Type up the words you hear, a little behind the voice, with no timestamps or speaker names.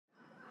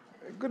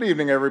Good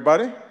evening,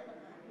 everybody.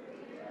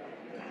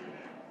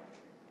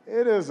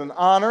 It is an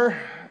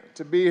honor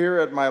to be here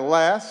at my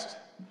last,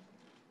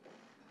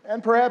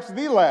 and perhaps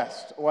the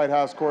last, White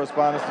House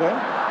Correspondents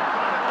Dinner.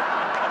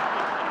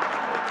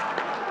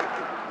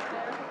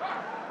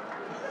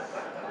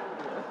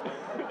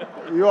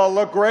 You all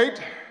look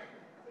great.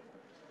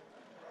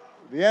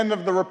 The end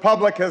of the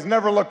Republic has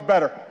never looked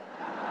better.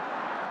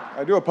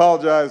 I do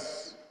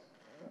apologize.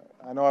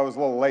 I know I was a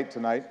little late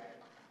tonight.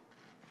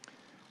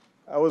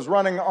 I was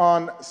running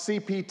on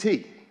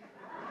CPT.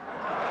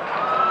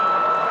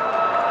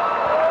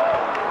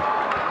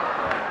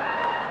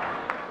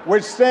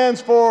 Which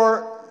stands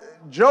for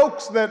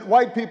jokes that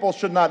white people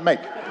should not make.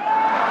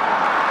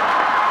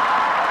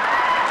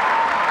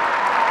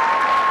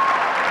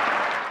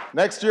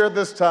 Next year at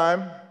this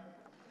time,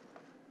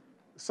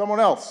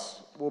 someone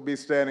else will be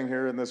standing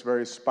here in this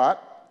very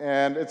spot,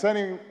 and it's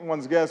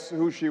anyone's guess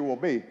who she will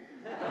be.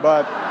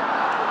 But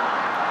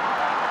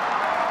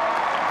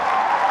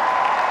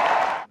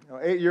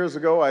 8 years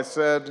ago, I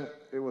said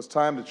it was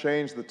time to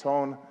change the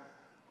tone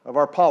of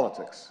our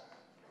politics.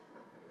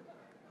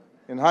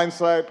 In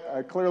hindsight,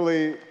 I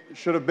clearly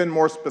should have been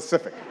more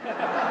specific.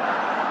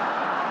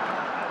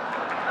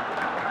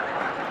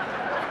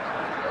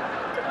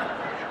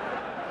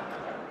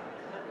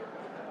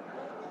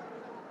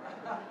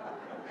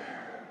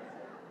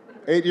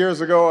 Eight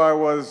years ago, I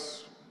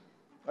was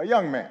a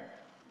young man,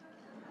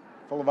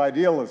 full of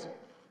idealism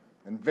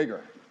and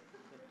vigor.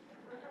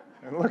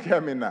 And look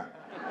at me now.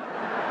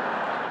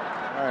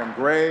 I am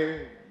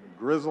gray,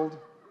 grizzled,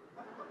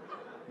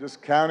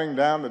 just counting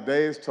down the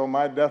days till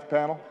my death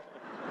panel.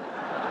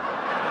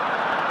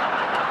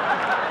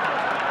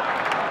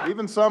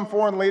 Even some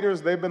foreign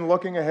leaders, they've been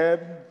looking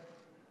ahead,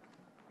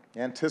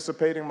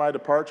 anticipating my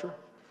departure.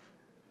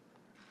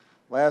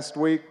 Last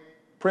week,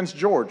 Prince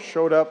George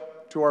showed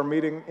up to our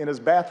meeting in his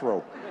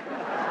bathrobe.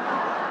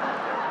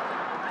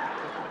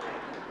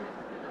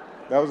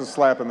 That was a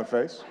slap in the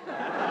face.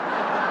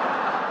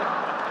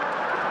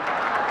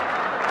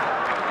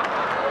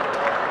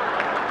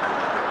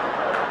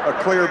 A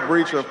clear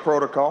breach of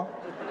protocol.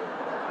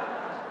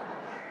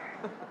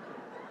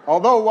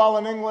 Although while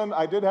in England,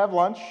 I did have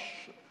lunch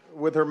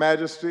with Her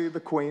Majesty the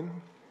Queen,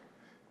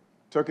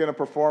 took in a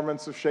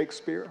performance of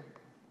Shakespeare,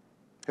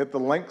 hit the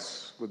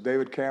links with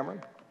David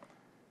Cameron,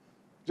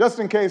 just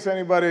in case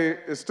anybody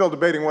is still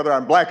debating whether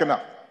I'm black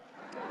enough.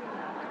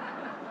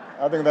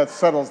 I think that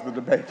settles the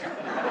debate.